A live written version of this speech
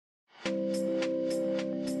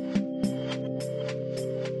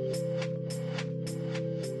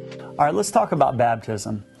All right, let's talk about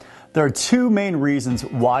baptism. There are two main reasons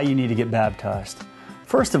why you need to get baptized.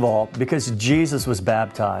 First of all, because Jesus was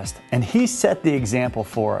baptized, and He set the example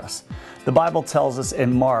for us. The Bible tells us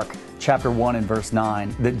in Mark chapter 1 and verse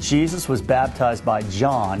 9 that Jesus was baptized by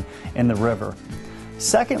John in the river.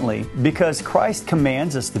 Secondly, because Christ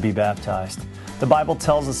commands us to be baptized. The Bible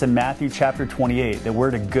tells us in Matthew chapter 28 that we're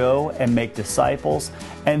to go and make disciples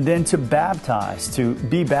and then to baptize, to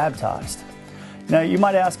be baptized. Now, you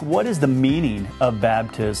might ask, what is the meaning of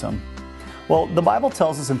baptism? Well, the Bible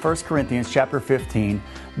tells us in 1 Corinthians chapter 15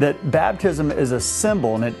 that baptism is a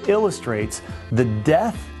symbol and it illustrates the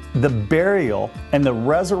death, the burial, and the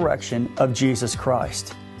resurrection of Jesus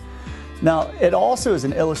Christ. Now, it also is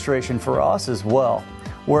an illustration for us as well,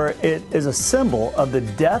 where it is a symbol of the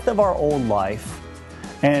death of our old life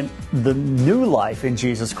and the new life in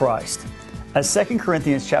Jesus Christ. As 2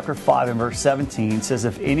 Corinthians chapter 5 and verse 17 says,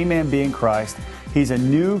 if any man be in Christ, he's a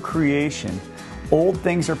new creation. Old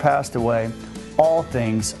things are passed away, all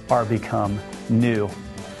things are become new.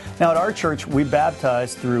 Now at our church, we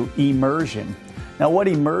baptize through immersion. Now what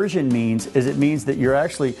immersion means is it means that you're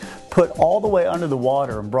actually put all the way under the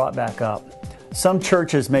water and brought back up. Some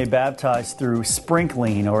churches may baptize through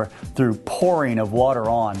sprinkling or through pouring of water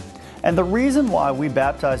on. And the reason why we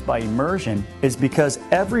baptize by immersion is because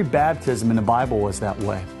every baptism in the Bible was that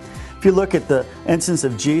way. If you look at the instance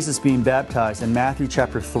of Jesus being baptized in Matthew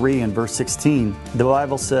chapter 3 and verse 16, the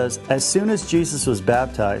Bible says, as soon as Jesus was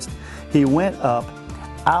baptized, He went up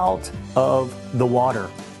out of the water.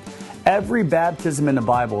 Every baptism in the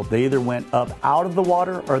Bible, they either went up out of the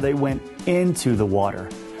water or they went into the water.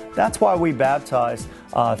 That's why we baptize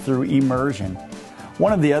through immersion.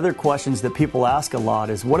 One of the other questions that people ask a lot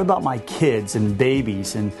is, what about my kids and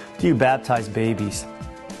babies, and do you baptize babies?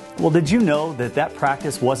 Well, did you know that that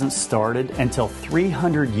practice wasn't started until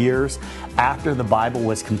 300 years after the Bible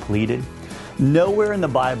was completed? Nowhere in the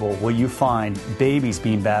Bible will you find babies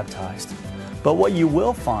being baptized. But what you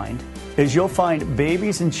will find is you'll find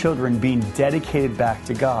babies and children being dedicated back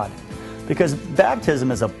to God. Because baptism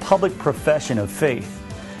is a public profession of faith.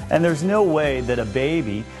 And there's no way that a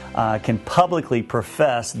baby can publicly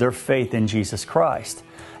profess their faith in Jesus Christ.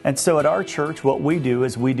 And so at our church, what we do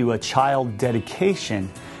is we do a child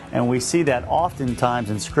dedication. And we see that oftentimes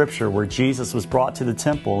in Scripture where Jesus was brought to the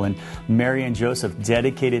temple and Mary and Joseph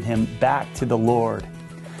dedicated Him back to the Lord.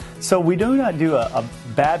 So we do not do a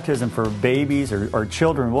baptism for babies or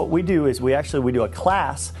children. What we do is we do a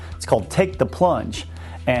class. It's called Take the Plunge.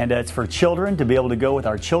 And it's for children to be able to go with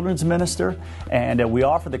our children's minister. And we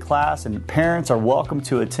offer the class, and parents are welcome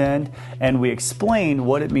to attend. And we explain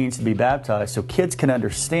what it means to be baptized so kids can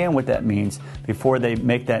understand what that means before they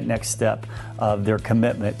make that next step of their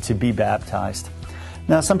commitment to be baptized.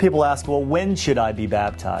 Now, some people ask, well, when should I be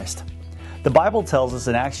baptized? The Bible tells us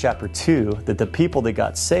in Acts chapter 2 that the people that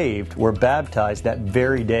got saved were baptized that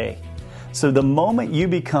very day. So the moment you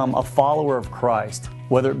become a follower of Christ,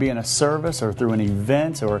 whether it be in a service or through an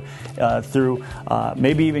event or through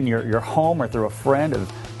maybe even your home or through a friend,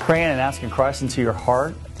 of praying and asking Christ into your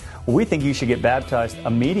heart, we think you should get baptized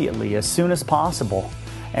immediately, as soon as possible.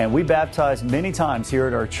 And we baptize many times here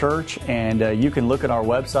at our church, and you can look at our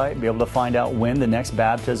website and be able to find out when the next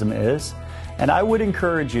baptism is. And I would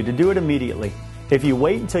encourage you to do it immediately. If you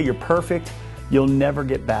wait until you're perfect, you'll never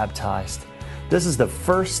get baptized. This is the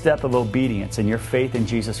first step of obedience in your faith in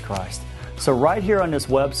Jesus Christ. So right here on this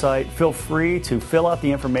website, feel free to fill out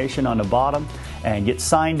the information on the bottom and get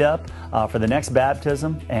signed up for the next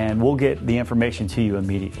baptism, and we'll get the information to you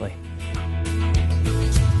immediately.